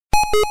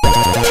So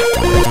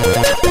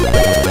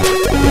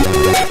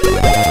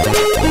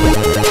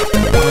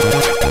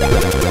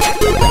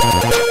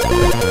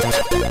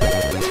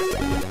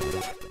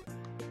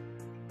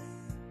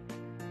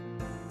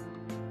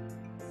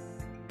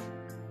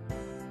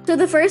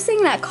the first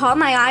thing that caught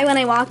my eye when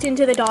I walked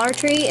into the Dollar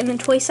Tree in the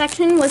toy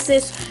section was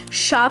this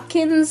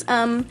Shopkins.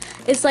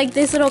 It's like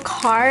this little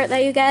car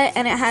that you get,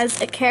 and it has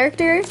a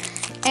character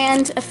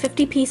and a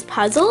 50-piece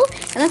puzzle,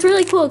 and that's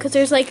really cool because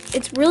there's like,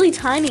 it's really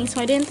tiny,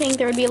 so I didn't think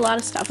there would be a lot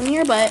of stuff in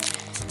here, but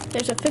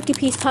there's a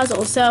 50-piece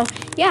puzzle. So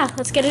yeah,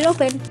 let's get it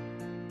open.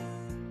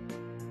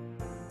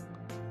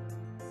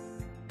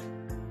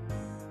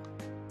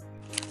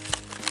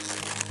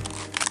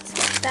 Let's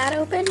get that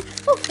open.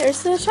 Oh,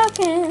 there's the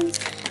Shopkins.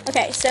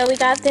 Okay, so we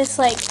got this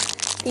like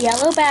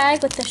yellow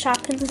bag with the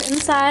Shopkins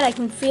inside. I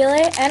can feel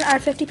it, and our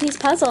 50-piece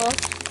puzzle.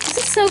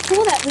 This is so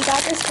cool that we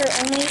got this for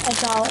only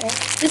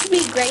 $1. This would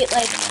be a great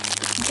like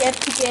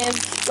gift to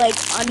give like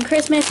on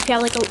Christmas if you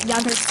have like a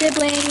younger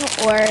sibling,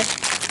 or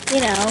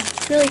you know,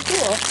 it's really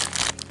cool.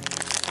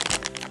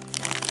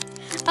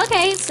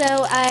 Okay, so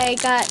I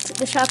got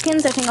the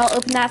Shopkins. I think I'll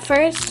open that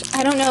first.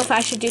 I don't know if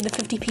I should do the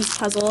 50-piece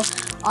puzzle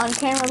on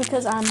camera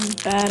because I'm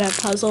bad at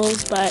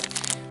puzzles, but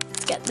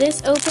let's get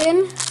this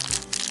open.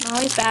 I'm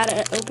always bad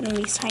at opening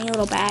these tiny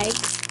little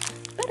bags.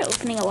 Bad at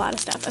opening a lot of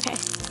stuff. Okay.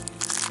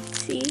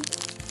 See?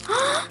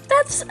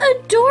 That's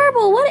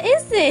adorable. What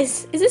is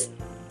this? Is this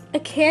a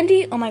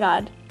candy? Oh my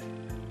god.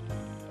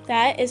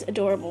 That is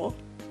adorable.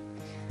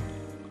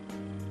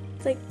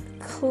 It's like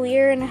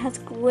clear and it has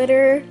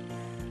glitter.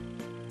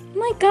 Oh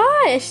my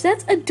gosh,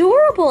 that's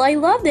adorable. I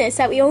love this,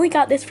 that we only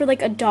got this for like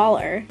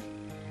 $1.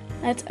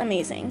 That's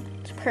amazing.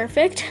 It's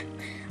perfect.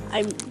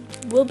 I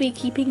will be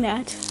keeping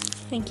that.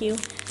 Thank you.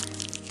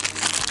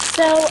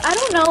 So, I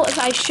don't know if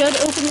I should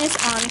open this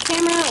on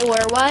camera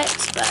or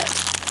what,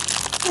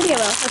 but maybe I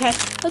will. Okay,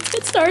 let's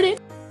get started.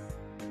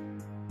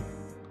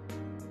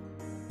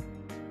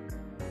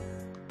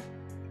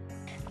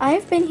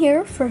 I've been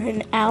here for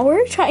an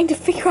hour trying to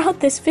figure out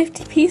this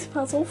 50-piece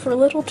puzzle for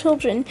little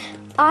children.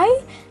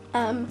 I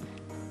am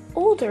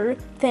older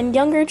than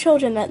younger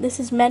children that this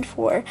is meant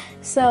for,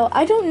 so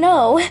I don't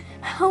know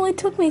how it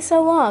took me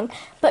so long,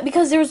 but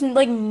because there was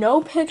like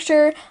no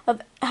picture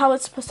of how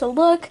it's supposed to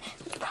look,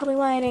 that's probably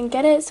why I didn't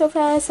get it so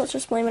fast. Let's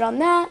just blame it on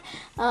that,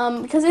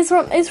 because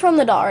it's from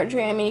the Dollar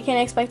Tree. I mean, you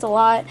can't expect a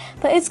lot,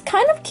 but it's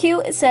kind of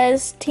cute. It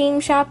says Team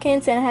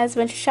Shopkins and it has a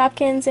bunch of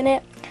Shopkins in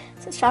it.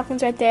 It says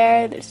Shopkins right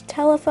there. There's a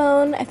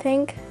telephone, I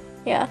think,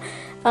 yeah,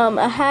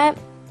 a hat,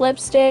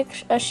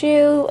 lipstick, a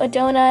shoe, a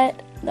donut,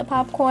 the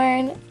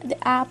popcorn,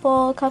 the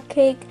apple,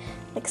 cupcake,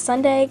 like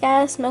sundae, I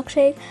guess,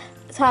 milkshake,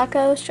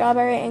 taco,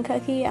 strawberry, and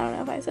cookie. I don't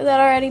know if I said that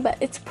already, but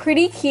it's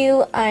pretty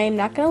cute. I'm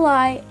not gonna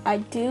lie, I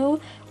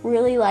do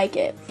really like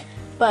it.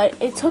 But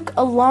it took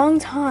a long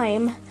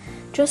time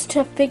just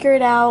to figure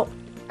it out,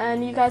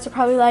 and you guys are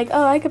probably like,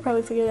 oh, I could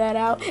probably figure that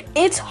out.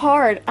 It's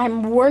hard.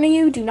 I'm warning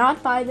you, do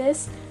not buy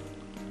this.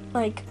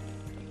 Like,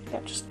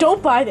 yeah, just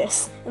don't buy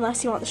this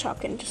unless you want the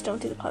Shopkin. Just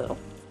don't do the puzzle.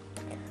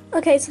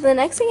 Okay, so the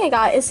next thing I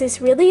got is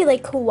this really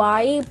like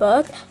kawaii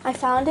book. I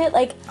found it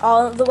like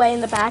all the way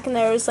in the back, and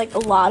there was like a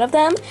lot of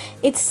them.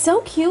 It's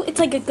so cute. It's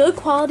like a good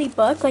quality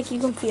book, like you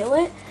can feel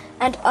it.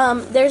 And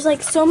there's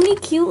like so many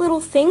cute little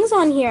things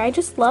on here. I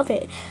just love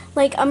it.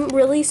 Like, I'm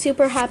really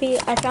super happy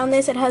I found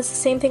this. It has the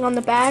same thing on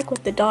the back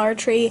with the Dollar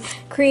Tree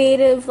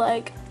creative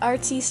like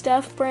artsy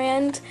stuff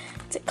brand.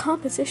 It's a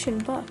composition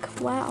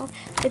book. Wow.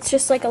 It's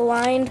just like a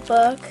lined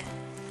book.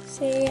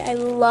 See, I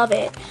love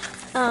it.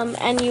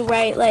 And you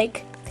write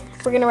like,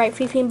 we're gonna write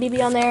Fifi and Bibi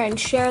on there and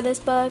share this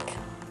book.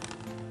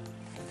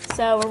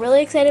 So we're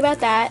really excited about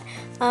that.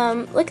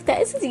 Look at that,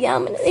 this is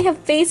yum. And they have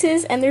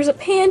faces, and there's a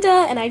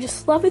panda, and I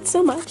just love it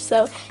so much.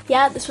 So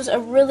yeah, this was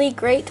a really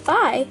great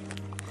buy.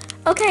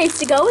 Okay, so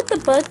to go with the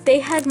book,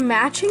 they had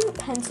matching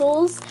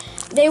pencils.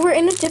 They were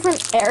in a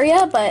different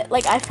area, but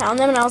like I found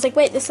them and I was like,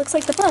 wait, this looks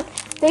like the book.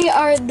 They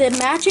are the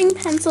matching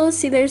pencils.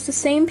 See, there's the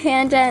same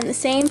panda and the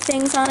same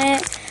things on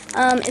it.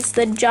 It's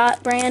the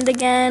Jot brand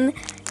again.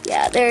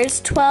 Yeah,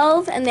 there's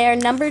 12, and they're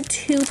number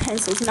 2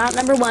 pencils, not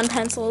number 1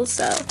 pencils,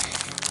 so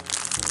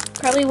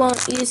probably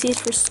won't use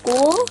these for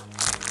school,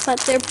 but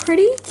they're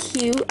pretty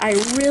cute. I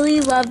really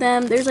love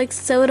them. There's like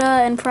soda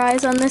and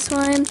fries on this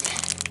one.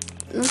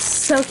 It's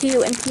so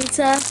cute, and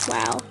pizza.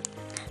 Wow,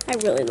 I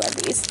really love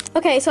these.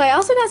 Okay, so I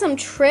also got some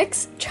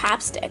Trix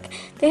chapstick.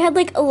 They had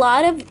like a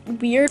lot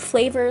of weird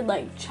flavored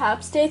like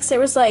chapsticks. There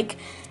was like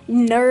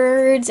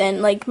Nerds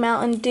and like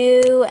Mountain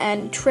Dew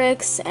and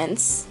Trix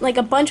and like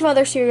a bunch of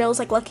other cereals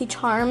like Lucky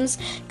Charms,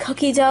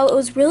 cookie dough. It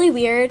was really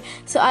weird,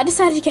 so I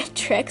decided to get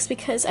Trix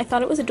because I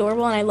thought it was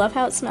adorable and I love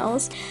how it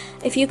smells.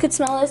 If you could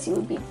smell this, you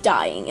would be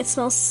dying. It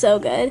smells so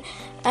good.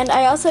 And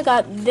I also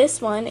got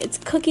this one. It's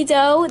cookie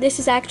dough. This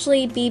is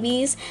actually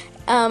BB's.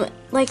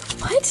 Like,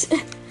 what?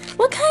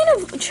 What kind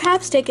of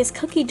chapstick is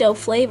cookie dough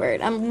flavored?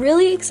 I'm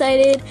really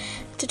excited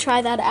to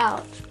try that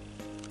out.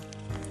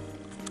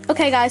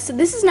 Okay guys, so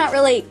this is not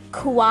really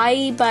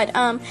kawaii, but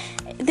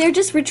they're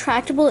just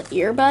retractable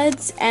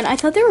earbuds, and I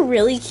thought they were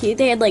really cute.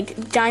 They had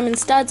like diamond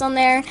studs on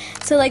there,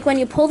 so like when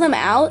you pull them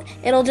out,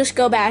 it'll just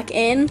go back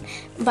in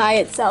by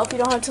itself. You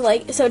don't have to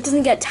like, so it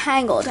doesn't get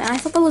tangled, and I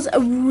thought that was a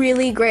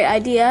really great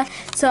idea,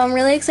 so I'm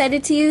really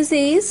excited to use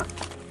these.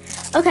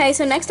 Okay,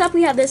 so next up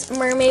we have this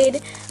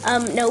mermaid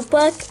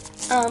notebook.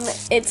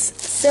 It's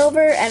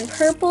silver and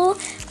purple.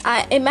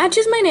 It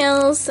matches my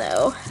nails,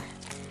 so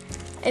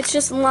it's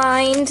just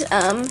lined.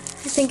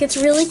 I think it's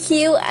really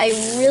cute. I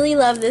really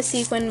love this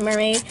sequin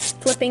mermaid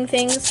flipping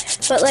things.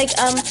 But like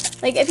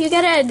if you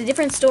get it at a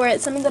different store,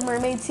 some of the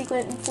mermaid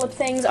sequin flip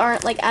things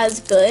aren't like as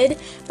good.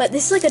 But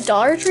this is like a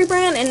Dollar Tree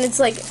brand, and it's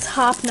like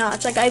top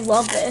notch. Like I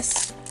love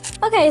this.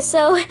 Okay,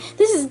 so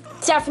this is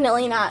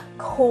definitely not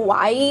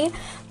Kawaii,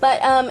 but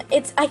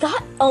I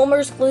got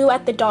Elmer's glue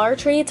at the Dollar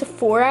Tree. It's a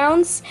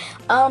 4-ounce.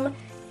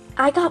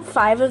 I got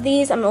 5 of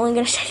these. I'm only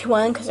gonna show you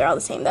one because they're all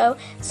the same though.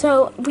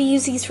 So we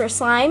use these for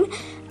slime,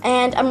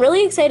 and I'm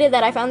really excited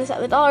that I found this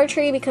at the Dollar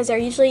Tree because they're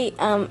usually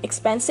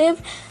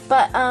expensive.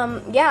 But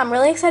yeah, I'm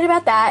really excited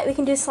about that. We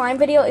can do a slime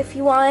video if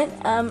you want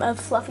of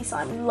fluffy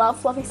slime. We love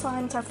fluffy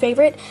slime. It's our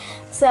favorite.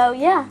 So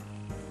yeah,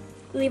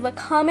 leave a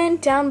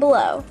comment down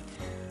below.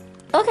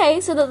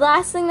 Okay, so the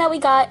last thing that we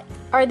got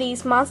are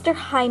these Monster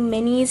High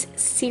Minis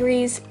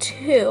Series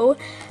 2.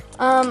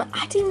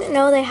 I didn't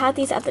know they had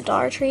these at the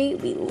Dollar Tree.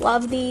 We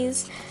love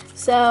these.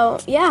 So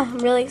yeah, I'm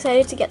really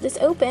excited to get this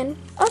open.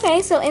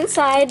 Okay, so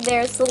inside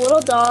there's the little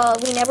doll.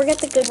 We never get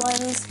the good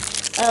ones.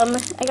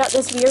 I got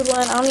this weird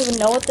one. I don't even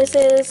know what this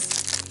is.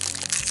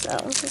 So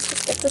let's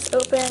just get this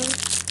open.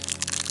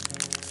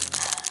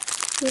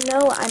 You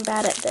know I'm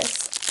bad at this.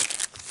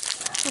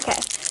 Okay,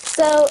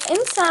 so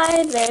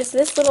inside there's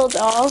this little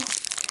doll.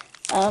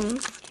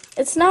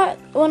 It's not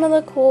one of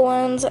the cool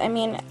ones. I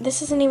mean,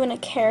 this isn't even a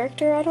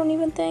character, I don't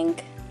even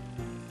think.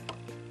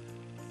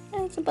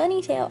 It's a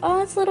bunny tail.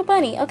 Oh, it's a little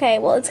bunny. Okay,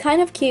 well, it's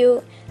kind of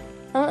cute.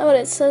 I don't know what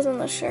it says on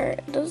the shirt.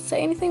 Does it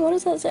say anything? What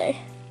does that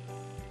say?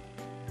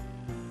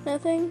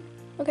 Nothing?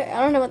 Okay, I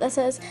don't know what that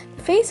says.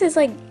 The face is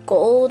like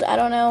gold. I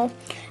don't know.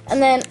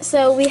 And then,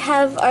 so we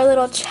have our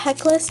little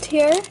checklist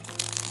here.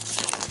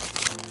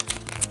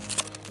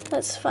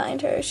 Let's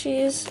find her.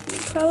 She's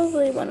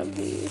probably one of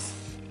these.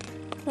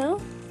 No?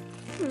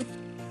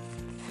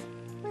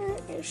 Where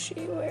is she?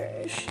 Where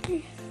is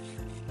she?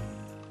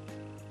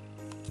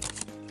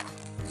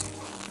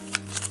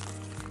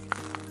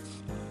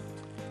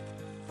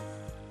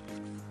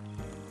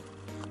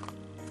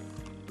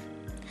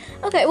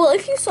 Okay, well,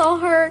 if you saw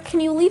her, can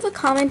you leave a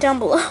comment down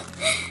below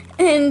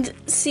and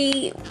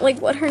see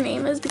like what her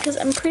name is, because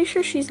I'm pretty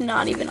sure she's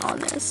not even on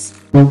this.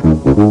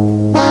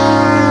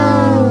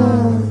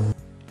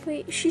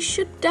 Wait, she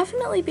should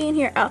definitely be in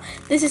here. Oh,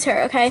 this is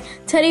her, okay.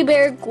 Teddy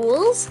bear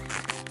ghouls.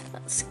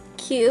 That's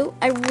cute.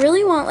 I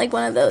really want like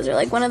one of those, or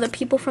like one of the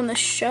people from the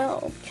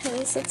show,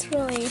 because that's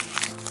really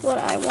what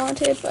I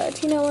wanted,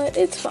 but you know what,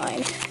 it's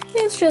fine.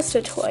 It's just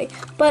a toy.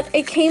 But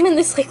it came in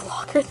this like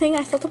locker thing.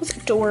 I thought that was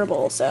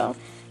adorable, so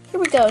here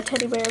we go,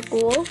 teddy bear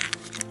ghoul.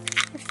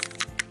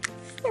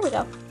 Here we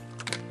go.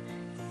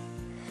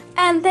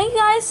 And thank you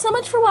guys so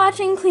much for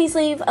watching. Please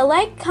leave a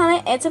like,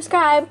 comment, and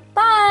subscribe.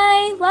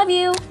 Bye! Love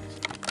you!